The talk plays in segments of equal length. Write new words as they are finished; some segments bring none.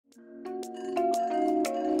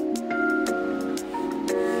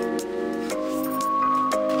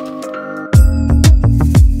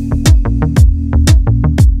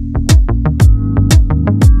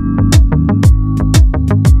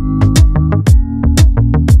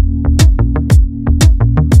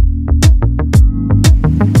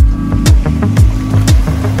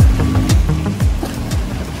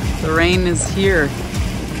is here,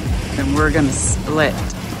 and we're gonna split.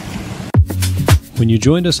 When you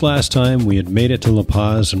joined us last time, we had made it to La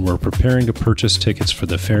Paz and were preparing to purchase tickets for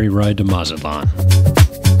the ferry ride to Mazatlán.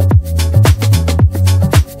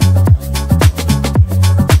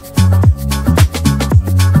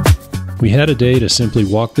 We had a day to simply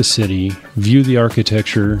walk the city, view the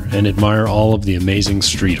architecture, and admire all of the amazing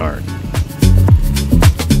street art.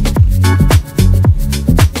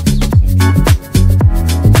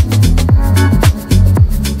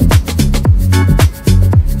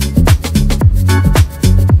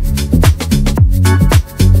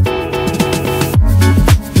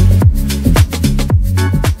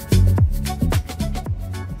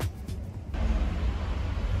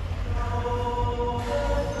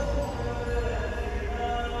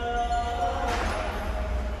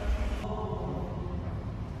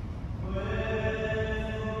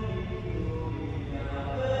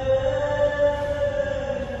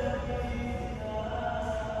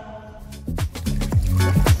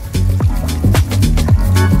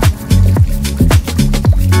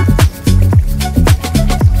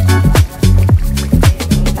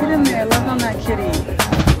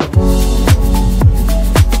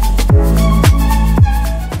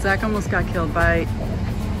 Zach almost got killed by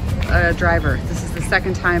a driver. This is the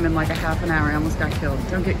second time in like a half an hour I almost got killed.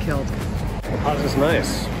 Don't get killed. Oh, this is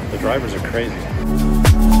nice. The drivers are crazy.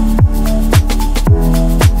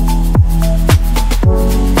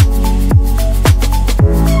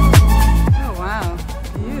 Oh wow,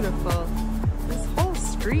 beautiful. This whole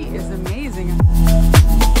street is amazing.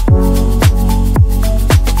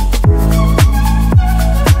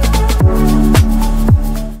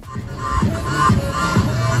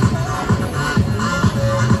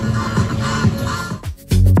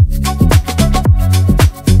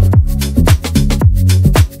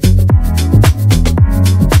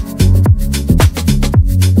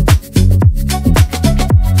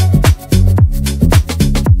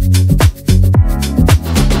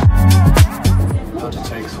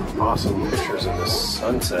 Awesome pictures of the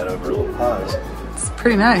sunset over La Paz. It's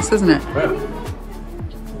pretty nice, isn't it? Yeah.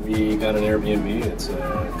 We got an Airbnb. It's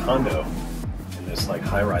a condo in this like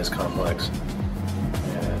high-rise complex,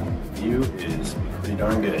 and the view is pretty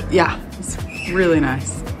darn good. Yeah, it's really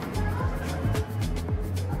nice.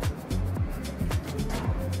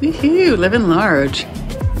 Woohoo, living large.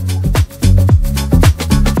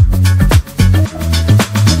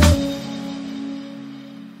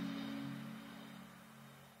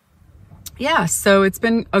 Yeah, so it's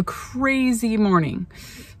been a crazy morning.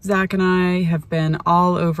 Zach and I have been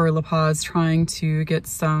all over La Paz trying to get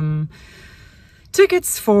some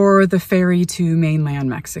tickets for the ferry to mainland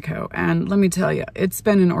Mexico. And let me tell you, it's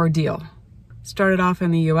been an ordeal. Started off in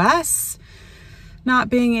the US, not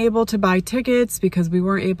being able to buy tickets because we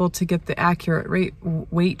weren't able to get the accurate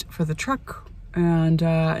weight for the truck. And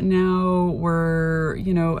now we're,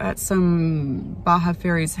 you know, at some Baja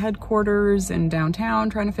Ferries headquarters in downtown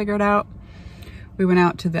trying to figure it out. We went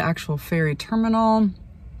out to the actual ferry terminal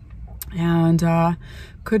and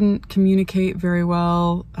couldn't communicate very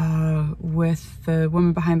well with the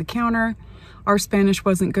woman behind the counter. Our Spanish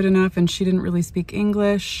wasn't good enough and she didn't really speak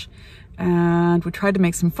English. And we tried to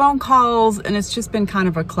make some phone calls and it's just been kind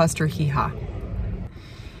of a cluster hee-haw.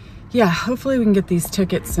 Yeah, hopefully we can get these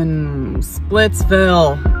tickets in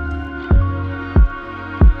Splitsville.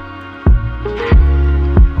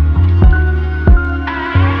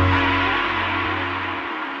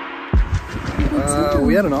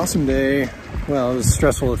 We had an awesome day. Well, it was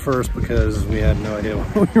stressful at first because we had no idea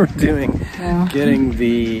what we were doing. Yeah. Getting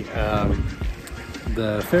the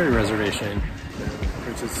ferry reservation,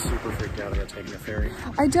 which is super freaked out about taking a ferry.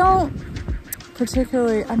 I don't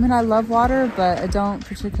particularly, I mean, I love water, but I don't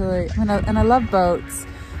particularly, and I love boats.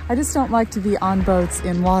 I just don't like to be on boats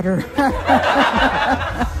in water.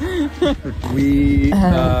 We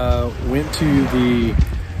went to the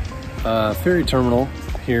ferry terminal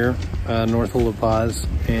here north of La Paz,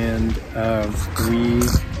 and we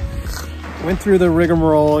went through the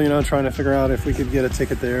rigmarole, you know, trying to figure out if we could get a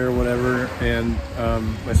ticket there or whatever. And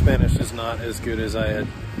my Spanish is not as good as I had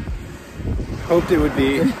hoped it would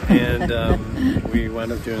be, and we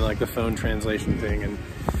wound up doing like the phone translation thing, and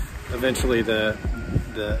eventually the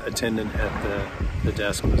attendant at the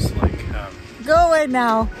desk was like, go away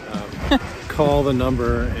now. Call the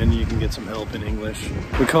number and you can get some help in English.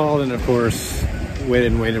 We called and of course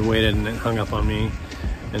waited and it hung up on me.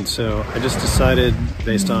 And so I just decided,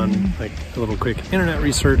 based on like a little quick internet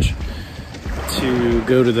research, to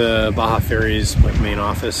go to the Baja Ferries like main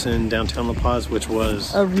office in downtown La Paz, which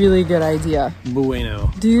was a really good idea.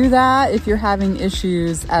 Bueno. Do that if you're having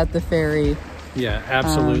issues at the ferry Yeah,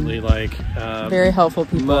 absolutely. Very helpful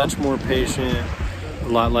people. Much more patient, a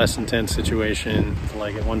lot less intense situation.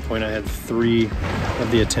 Like at one point I had 3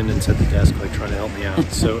 of the attendants at the desk like trying to help me out.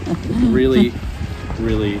 So really,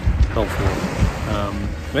 really helpful.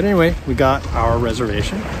 But anyway, we got our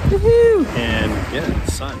reservation. Woohoo! And yeah,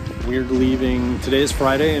 it's sun. We're leaving, today is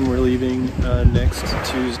Friday, and we're leaving next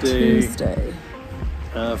Tuesday.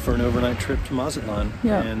 For an overnight trip to Mazatlán.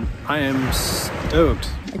 Yeah. And I am stoked.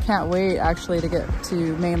 I can't wait actually to get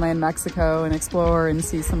to mainland Mexico and explore and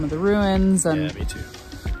see some of the ruins and yeah, me too.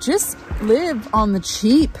 Just live on the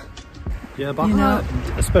cheap. Yeah, Baja,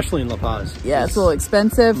 especially in La Paz. Yeah, it's a little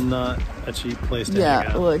expensive. Not a cheap place to hang out.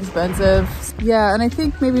 Yeah, a little expensive. Yeah, and I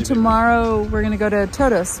think maybe tomorrow we're going to go to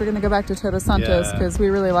Todos. We're going to go back to Todos Santos because we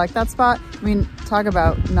really like that spot. I mean, talk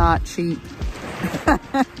about not cheap.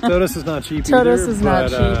 Todos is not cheap Todos either, is not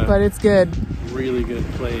cheap, but it's good. Really good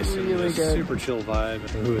place. Really and good. Super chill vibe.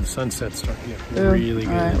 Ooh, the sunset's starting to get really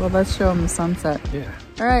good. All right, well, let's show them the sunset. Yeah.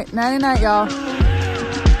 All right, nighty-night, y'all.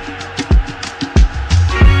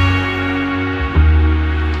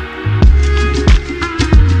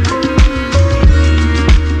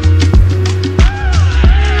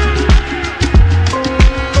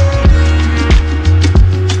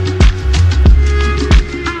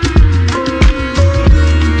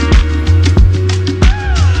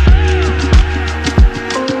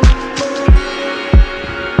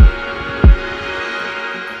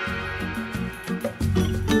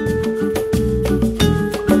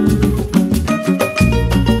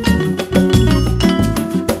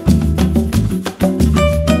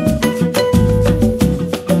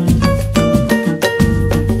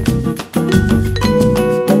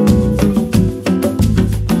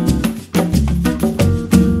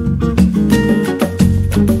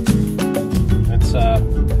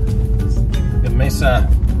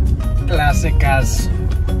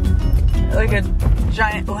 Like a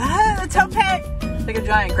giant, what? A tote bag? Like a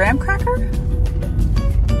giant graham cracker?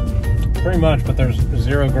 Pretty much, but there's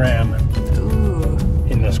 0 gram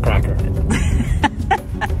in this cracker.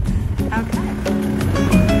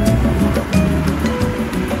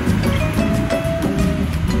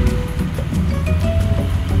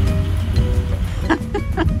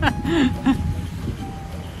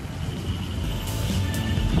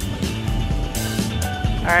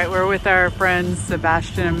 All right, we're with our friends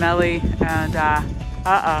Sebastian and Melly, and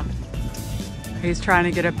he's trying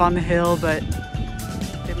to get up on the hill, but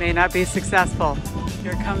it may not be successful.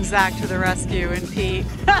 Here comes Zach to the rescue and Pete.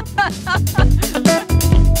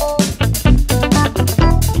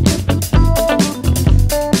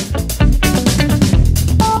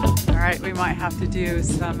 All right, we might have to do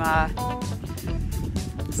some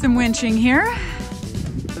winching here.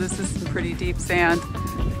 This is some pretty deep sand.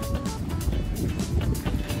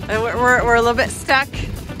 We're a little bit stuck.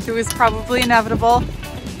 It was probably inevitable.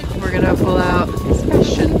 We're gonna pull out this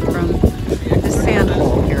question from the sand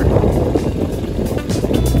hole here.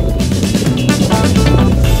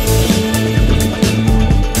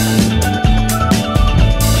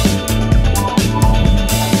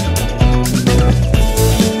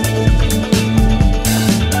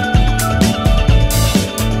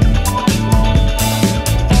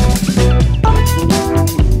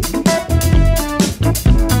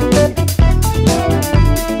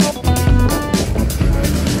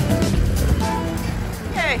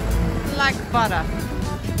 Butter.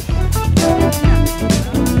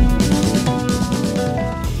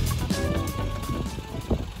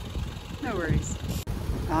 No worries.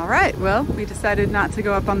 All right, well, we decided not to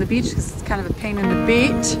go up on the beach because it's kind of a pain in the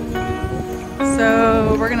beat.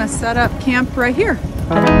 So we're gonna set up camp right here.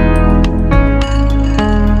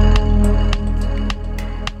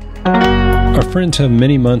 Our friends have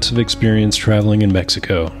many months of experience traveling in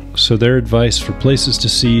Mexico, so their advice for places to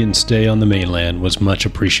see and stay on the mainland was much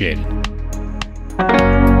appreciated.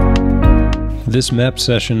 This map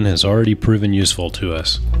session has already proven useful to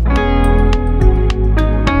us.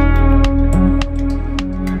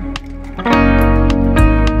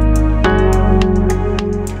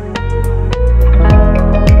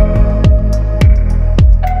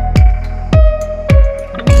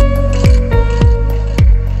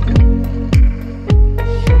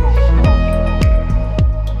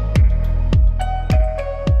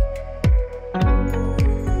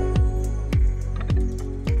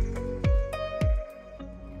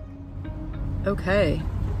 Okay,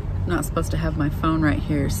 I'm not supposed to have my phone right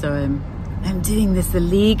here, so I'm doing this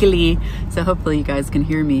illegally, so hopefully you guys can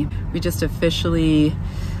hear me. We just officially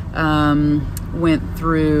went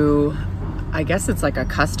through, I guess it's like a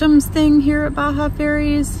customs thing here at Baja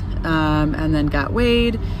Ferries, and then got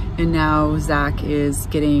weighed, and now Zach is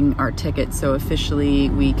getting our ticket, so officially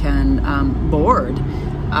we can board.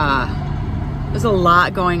 There's a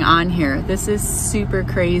lot going on here. This is super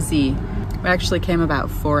crazy. We actually came about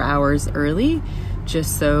 4 hours early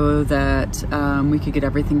just so that we could get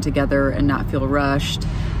everything together and not feel rushed,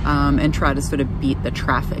 and try to sort of beat the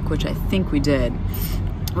traffic, which I think we did.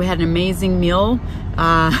 We had an amazing meal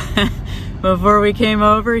before we came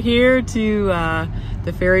over here to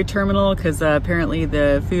the ferry terminal, because apparently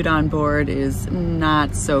the food on board is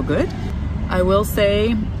not so good. I will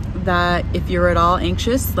say that if you're at all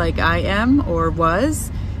anxious like I am or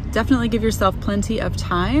was, definitely give yourself plenty of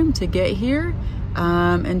time to get here,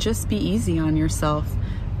 and just be easy on yourself,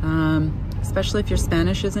 especially if your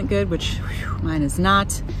Spanish isn't good, which mine is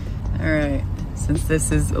not. All right, since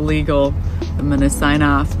this is illegal, I'm gonna sign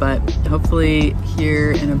off, but hopefully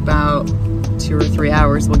here in about 2 or 3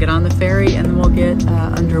 hours we'll get on the ferry and then we'll get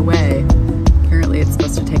underway. Apparently it's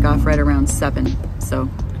supposed to take off right around 7, so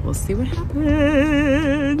we'll see what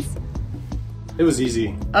happens. It was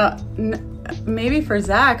easy. Maybe for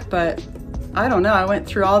Zach, but I don't know. I went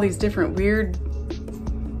through all these different weird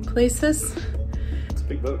places. It's a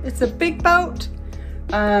big boat. It's a big boat.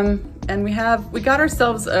 And we got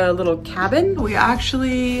ourselves a little cabin. We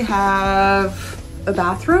actually have a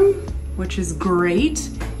bathroom, which is great,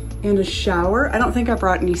 and a shower. I don't think I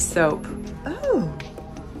brought any soap. Oh,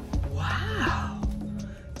 wow.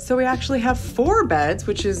 So we actually have 4 beds,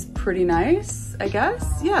 which is pretty nice, I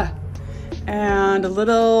guess. Yeah. And a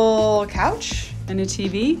little couch and a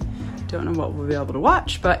TV. Don't know what we'll be able to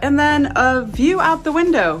watch, and then a view out the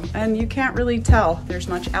window. And you can't really tell there's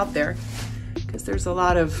much out there because there's a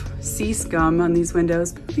lot of sea scum on these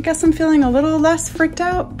windows. I guess I'm feeling a little less freaked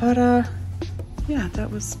out, but yeah,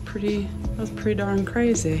 that was pretty darn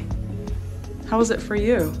crazy. How was it for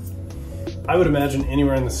you? I would imagine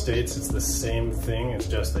anywhere in the States it's the same thing. It's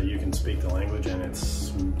just that you can speak the language and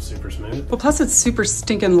it's super smooth. Well, plus it's super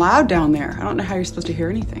stinking loud down there. I don't know how you're supposed to hear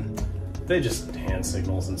anything. They just hand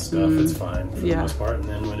signals and stuff. It's fine for the most part. And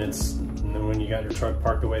then when you got your truck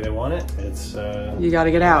parked the way they want it, it's you got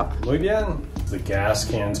to get out. Muy bien. The gas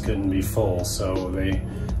cans couldn't be full, so they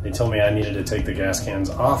told me I needed to take the gas cans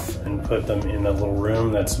off and put them in a little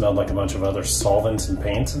room that smelled like a bunch of other solvents and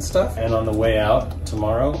paints and stuff. And on the way out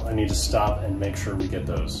tomorrow, I need to stop and make sure we get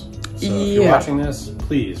those. So if you're watching this,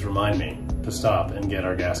 please remind me to stop and get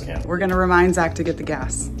our gas can. We're gonna remind Zach to get the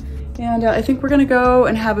gas. And I think we're gonna go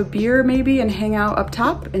and have a beer maybe and hang out up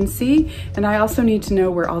top and see. And I also need to know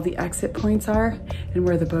where all the exit points are and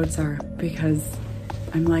where the boats are, because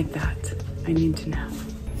I'm like that. I need to know.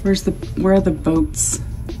 Where are the boats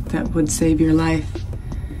that would save your life?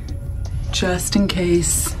 Just in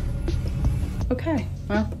case. Okay,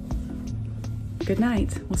 well, good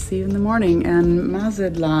night. We'll see you in the morning in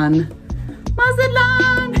Mazatlán.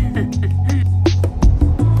 Mazatlán!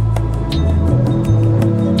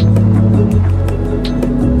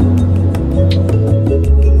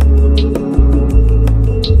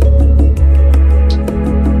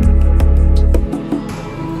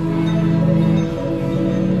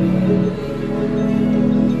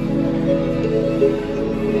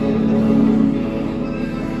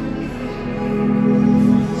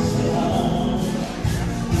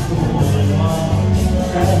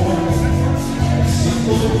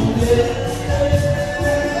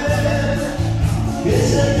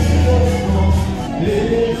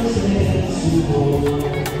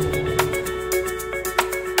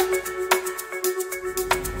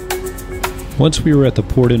 Once we were at the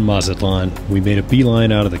port in Mazatlán, we made a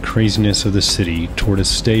beeline out of the craziness of the city toward a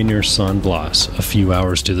stay near San Blas, a few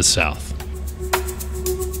hours to the south.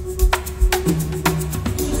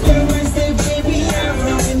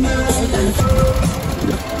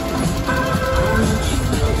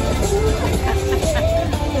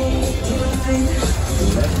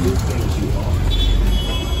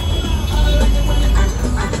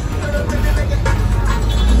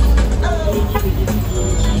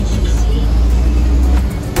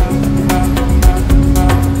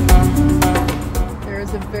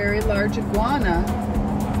 Iguana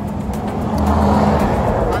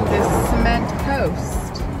on this cement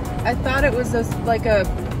coast. I thought it was like a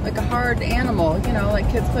hard animal, you know, like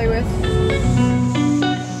kids play with.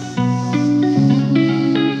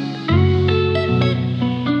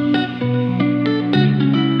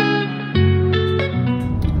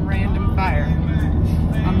 Random fire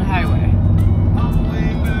on the highway.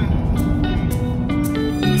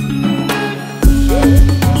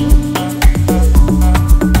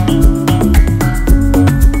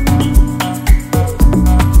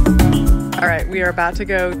 We are about to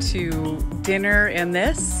go to dinner in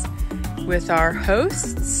this, with our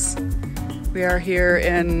hosts. We are here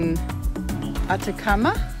in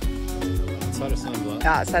Atacama,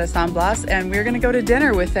 outside of San Blas, and we're gonna go to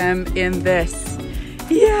dinner with them in this.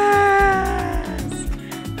 Yes!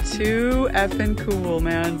 Too effing cool,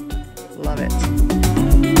 man. Love it.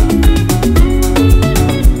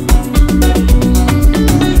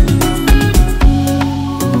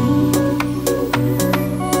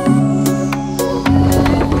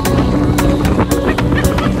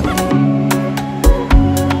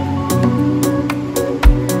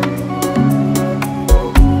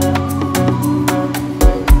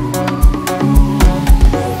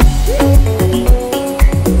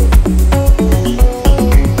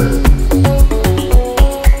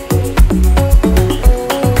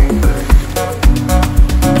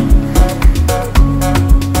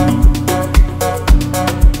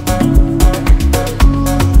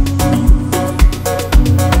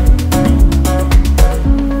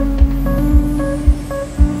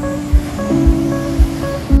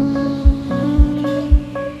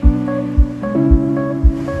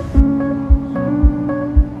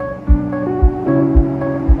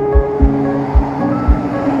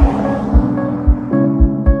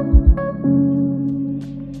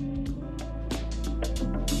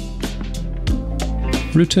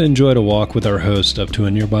 Ruta enjoyed a walk with our host up to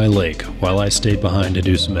a nearby lake while I stayed behind to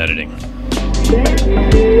do some editing.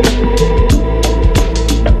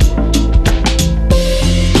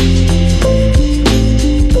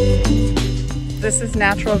 This is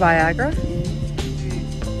natural Viagra.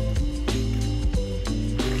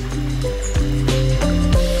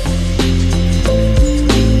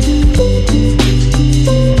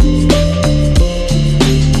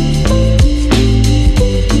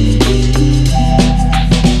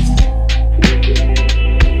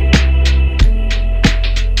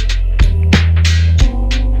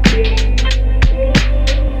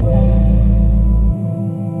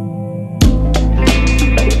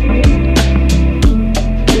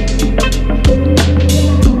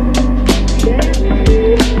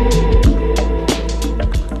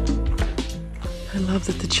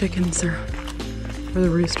 Chickens or the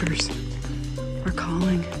roosters are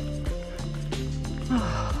calling.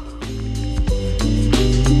 Oh.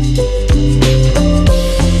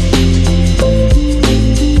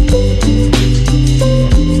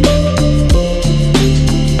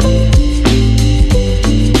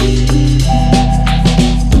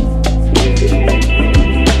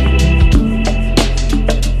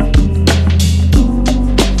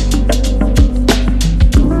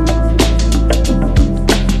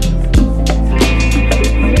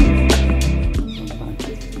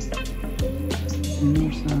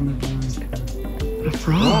 A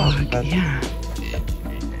frog, yeah.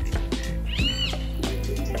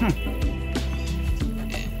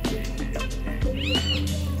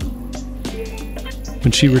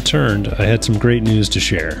 When she returned, I had some great news to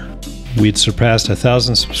share. We'd surpassed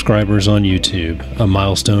 1,000 subscribers on YouTube, a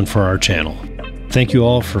milestone for our channel. Thank you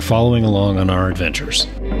all for following along on our adventures.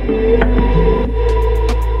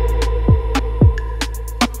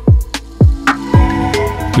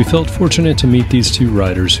 We felt fortunate to meet these two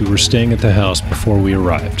riders who were staying at the house before we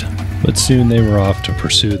arrived, but soon they were off to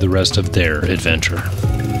pursue the rest of their adventure.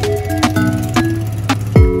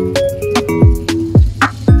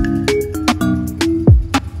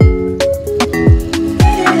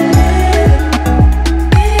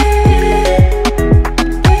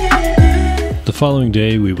 The following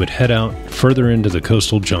day, we would head out further into the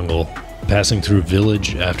coastal jungle, passing through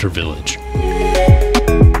village after village.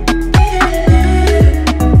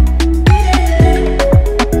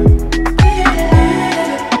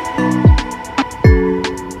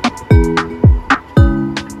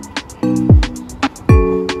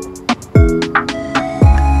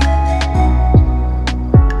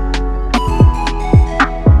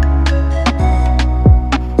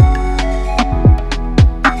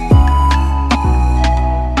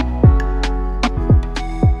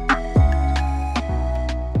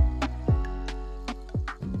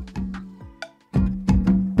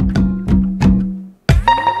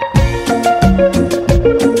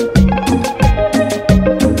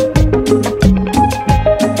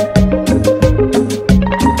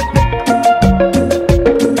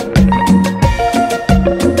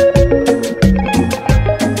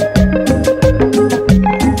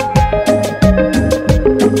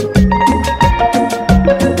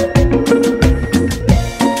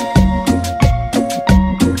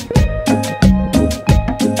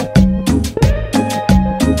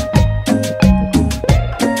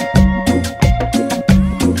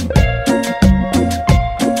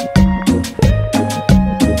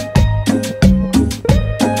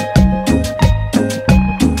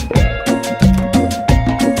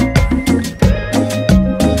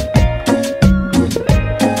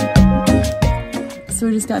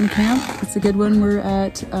 just got in camp. It's a good one. We're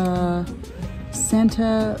at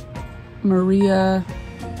Santa Maria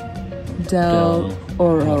del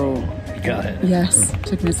Oro. You got it. Yes,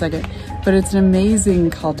 took me a second. But it's an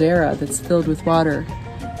amazing caldera that's filled with water.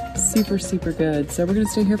 Super, super good. So we're gonna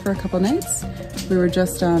stay here for a couple nights. We were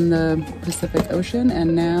just on the Pacific Ocean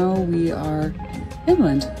and now we are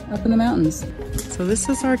inland, up in the mountains. So this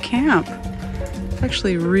is our camp. It's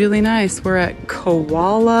actually really nice. We're at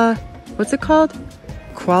Koala, what's it called?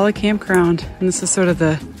 Koala Campground. And this is sort of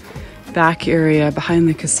the back area behind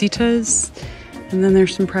the casitas. And then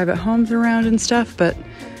there's some private homes around and stuff, but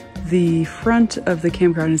the front of the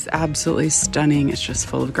campground is absolutely stunning. It's just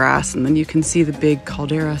full of grass, and then you can see the big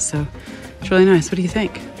caldera, so it's really nice. What do you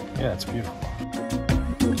think? Yeah, it's beautiful.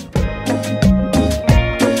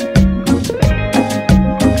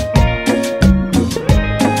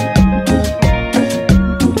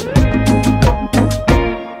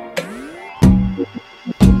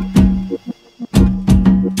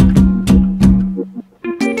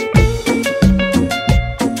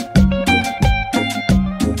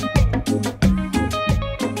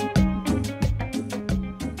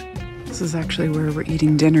 This is actually where we're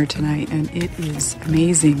eating dinner tonight, and it is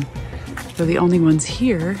amazing. We're the only ones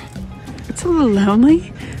here. It's a little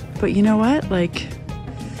lonely, but you know what? Like,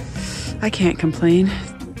 I can't complain.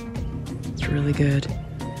 It's really good.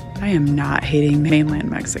 I am not hating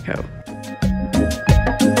mainland Mexico.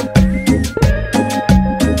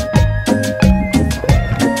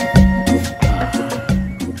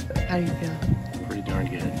 How do you feel? Pretty darn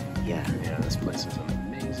good. Yeah. Yeah, this place is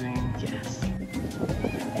amazing. Yes.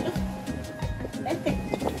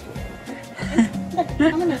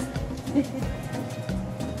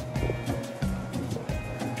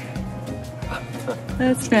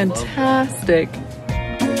 That's fantastic.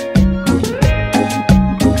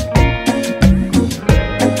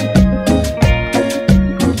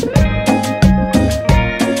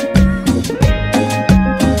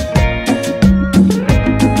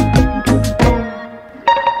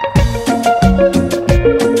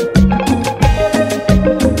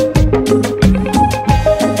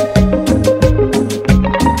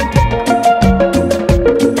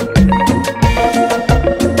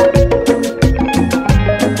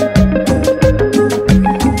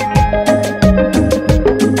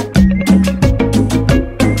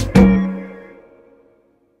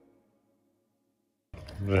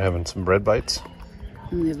 We're having some bread bites.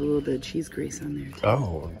 And they have a little bit of cheese grease on there too.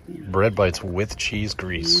 Oh, yeah. Bread bites with cheese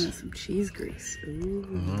grease. Yeah, some cheese grease.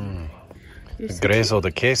 Ooh. Greso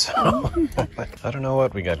de queso. I don't know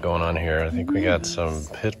what we got going on here. I think we got some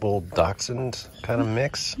pit bull dachshund kind of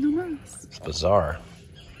mix. Nice. It's bizarre.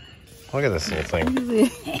 Look at this little thing.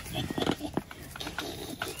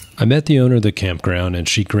 I met the owner of the campground and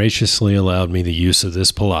she graciously allowed me the use of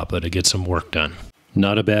this palapa to get some work done.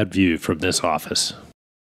 Not a bad view from this office.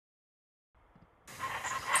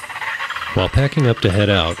 While packing up to head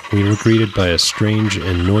out, we were greeted by a strange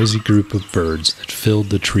and noisy group of birds that filled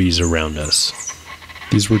the trees around us.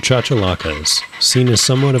 These were chachalacas, seen as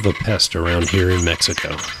somewhat of a pest around here in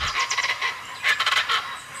Mexico.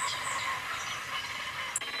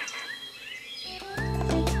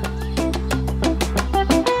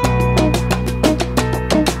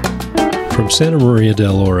 From Santa Maria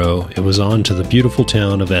del Oro, it was on to the beautiful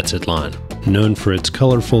town of Mazatlán, known for its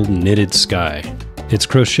colorful knitted sky. Its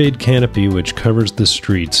crocheted canopy, which covers the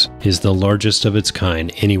streets, is the largest of its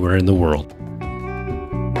kind anywhere in the world.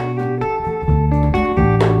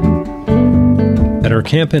 At our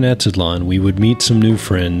camp in Mazatlán, we would meet some new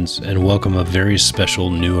friends and welcome a very special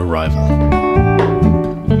new arrival.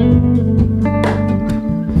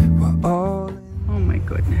 Oh my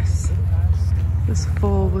goodness. This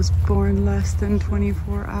foal was born less than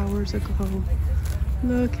 24 hours ago.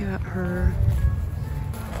 Look at her.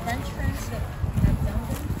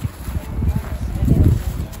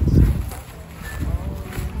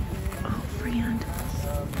 Oh, friend.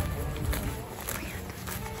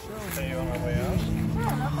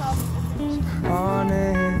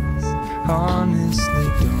 Honestly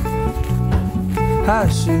don't. I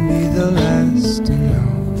should be the last to know.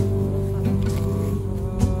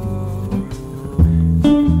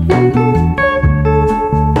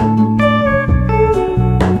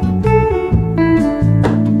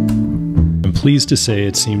 I'm pleased to say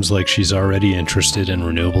it seems like she's already interested in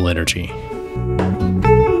renewable energy.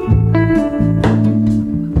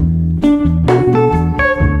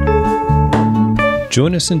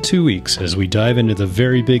 Join us in 2 weeks as we dive into the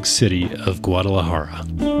very big city of Guadalajara.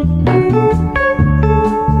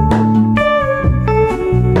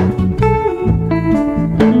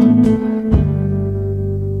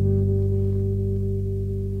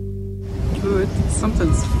 Ooh,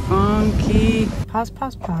 something's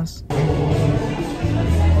Pause.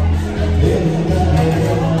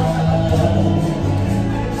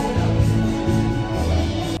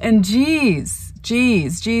 And geez.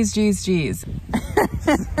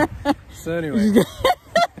 So anyway.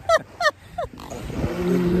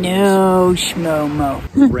 No schmomo.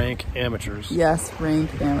 Rank amateurs. Yes,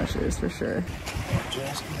 rank amateurs for sure.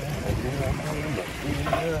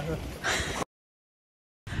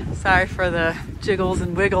 Sorry for the jiggles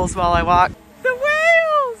and wiggles while I walk. The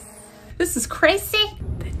whales! This is crazy.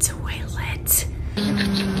 The toilet. I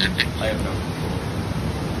have no.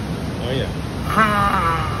 Oh yeah.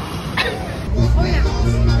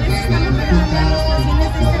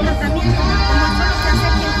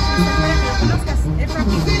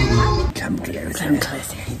 Come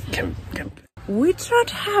closer. Come. We don't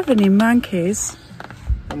have any monkeys.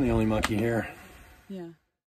 I'm the only monkey here. Yeah.